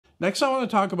Next, I want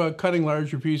to talk about cutting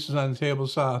larger pieces on the table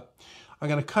saw. I'm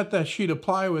going to cut that sheet of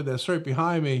plywood that's right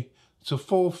behind me. It's a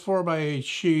full 4x8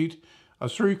 sheet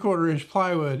of 3/4 inch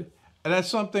plywood, and that's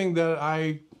something that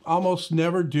I almost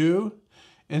never do.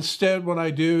 Instead, what I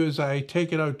do is I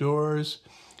take it outdoors,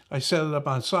 I set it up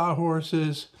on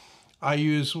sawhorses, I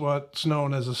use what's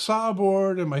known as a saw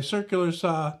board and my circular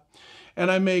saw,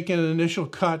 and I make an initial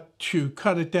cut to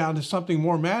cut it down to something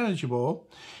more manageable,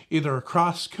 either a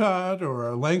cross cut or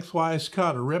a lengthwise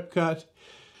cut, a rip cut.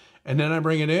 And then I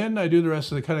bring it in, I do the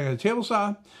rest of the cutting on the table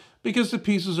saw because the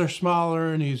pieces are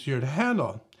smaller and easier to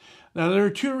handle. Now, there are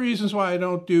two reasons why I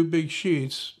don't do big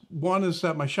sheets. One is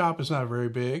that my shop is not very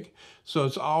big, so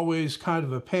it's always kind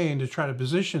of a pain to try to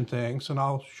position things, and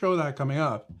I'll show that coming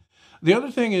up. The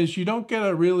other thing is you don't get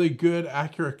a really good,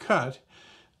 accurate cut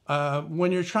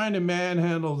when you're trying to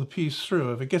manhandle the piece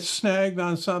through. If it gets snagged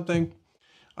on something,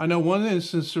 I know one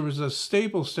instance there was a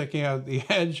staple sticking out the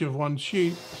edge of one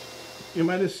sheet. You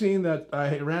might have seen that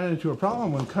I ran into a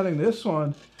problem when cutting this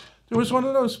one. There was one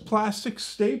of those plastic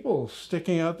staples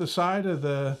sticking out the side of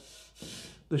the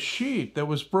sheet that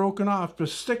was broken off, but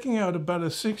sticking out about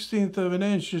 1/16 of an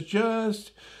inch. It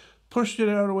just pushed it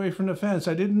out away from the fence.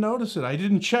 I didn't notice it. I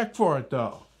didn't check for it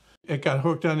though. It got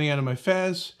hooked on the end of my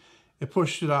fence. It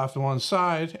pushed it off to one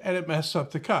side and it messed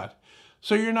up the cut.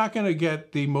 So you're not going to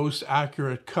get the most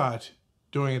accurate cut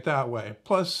doing it that way.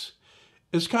 Plus,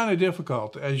 it's kind of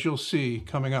difficult, as you'll see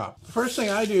coming up. The first thing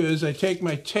I do is I take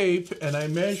my tape and I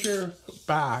measure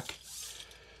back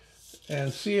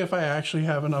and see if I actually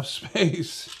have enough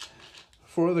space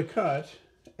for the cut.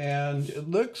 And it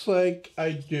looks like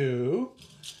I do.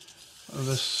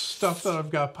 The stuff that I've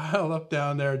got piled up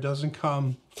down there doesn't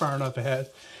come far enough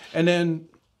ahead. And then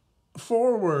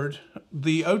forward,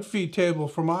 the outfeed table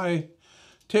for my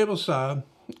table saw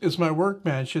is my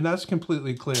workbench, and that's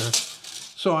completely clear.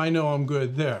 So I know I'm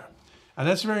good there. And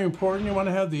that's very important. You want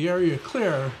to have the area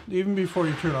clear even before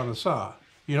you turn on the saw.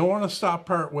 You don't want to stop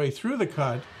part way through the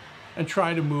cut and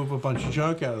try to move a bunch of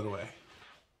junk out of the way.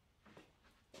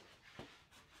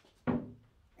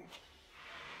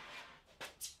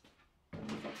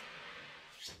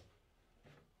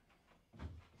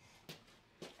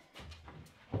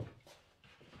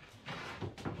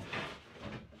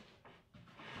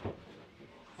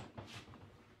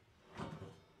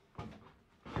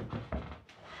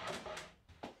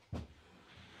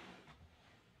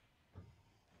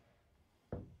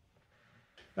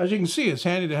 As you can see, it's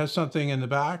handy to have something in the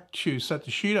back to set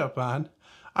the sheet up on.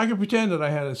 I could pretend that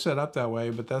I had it set up that way,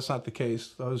 but that's not the case.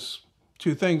 Those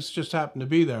two things just happen to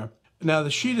be there. Now the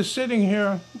sheet is sitting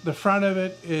here, the front of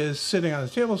it is sitting on the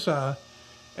table saw,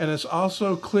 and it's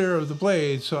also clear of the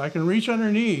blade, so I can reach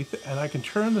underneath and I can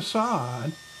turn the saw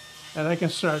on and I can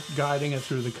start guiding it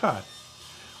through the cut.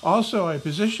 Also, I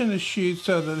position the sheet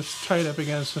so that it's tight up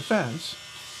against the fence,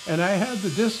 and I have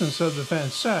the distance of the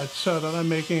fence set so that I'm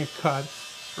making a cut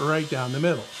right down the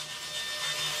middle.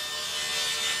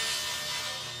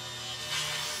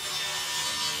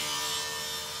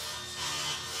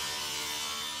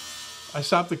 I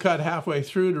stopped the cut halfway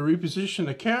through to reposition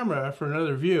the camera for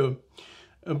another view,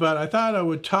 but I thought I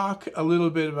would talk a little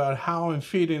bit about how I'm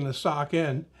feeding the stock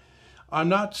in. I'm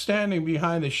not standing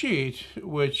behind the sheet,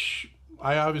 which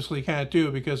I obviously can't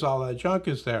do because all that junk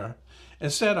is there.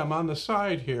 Instead, I'm on the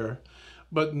side here.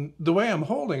 But the way I'm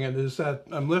holding it is that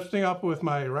I'm lifting up with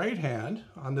my right hand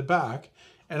on the back,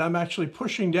 and I'm actually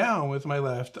pushing down with my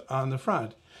left on the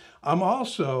front. I'm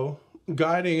also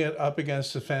guiding it up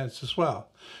against the fence as well.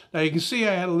 Now you can see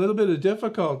I had a little bit of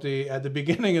difficulty at the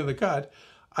beginning of the cut.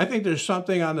 I think there's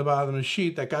something on the bottom of the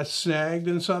sheet that got snagged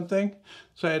in something,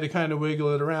 so I had to kind of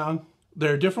wiggle it around.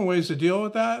 There are different ways to deal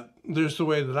with that. There's the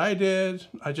way that I did.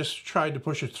 I just tried to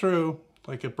push it through,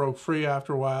 like it broke free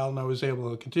after a while, and I was able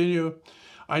to continue.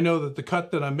 I know that the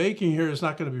cut that I'm making here is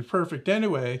not going to be perfect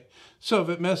anyway, so if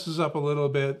it messes up a little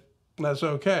bit, that's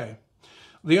okay.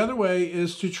 The other way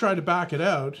is to try to back it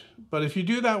out, but if you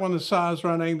do that when the saw is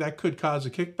running, that could cause a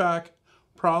kickback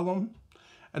problem,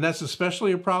 and that's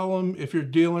especially a problem if you're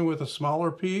dealing with a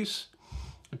smaller piece,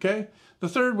 okay? The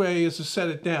third way is to set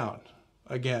it down,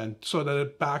 again, so that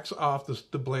it backs off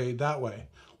the blade that way,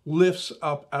 lifts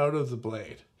up out of the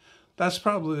blade. That's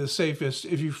probably the safest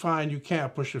if you find you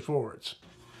can't push it forwards.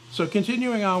 So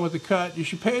continuing on with the cut, you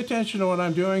should pay attention to what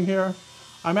I'm doing here.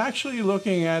 I'm actually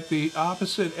looking at the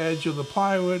opposite edge of the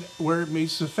plywood where it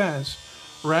meets the fence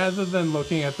rather than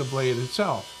looking at the blade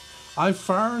itself. I'm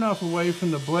far enough away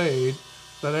from the blade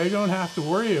that I don't have to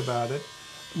worry about it,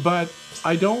 but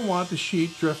I don't want the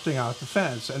sheet drifting off the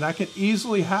fence, and that can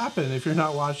easily happen if you're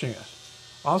not watching it.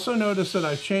 Also notice that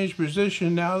I've changed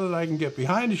position now that I can get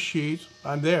behind the sheet.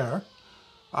 I'm there.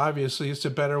 obviously it's a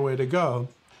better way to go,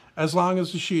 as long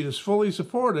as the sheet is fully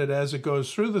supported as it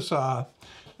goes through the saw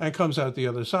and comes out the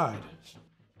other side.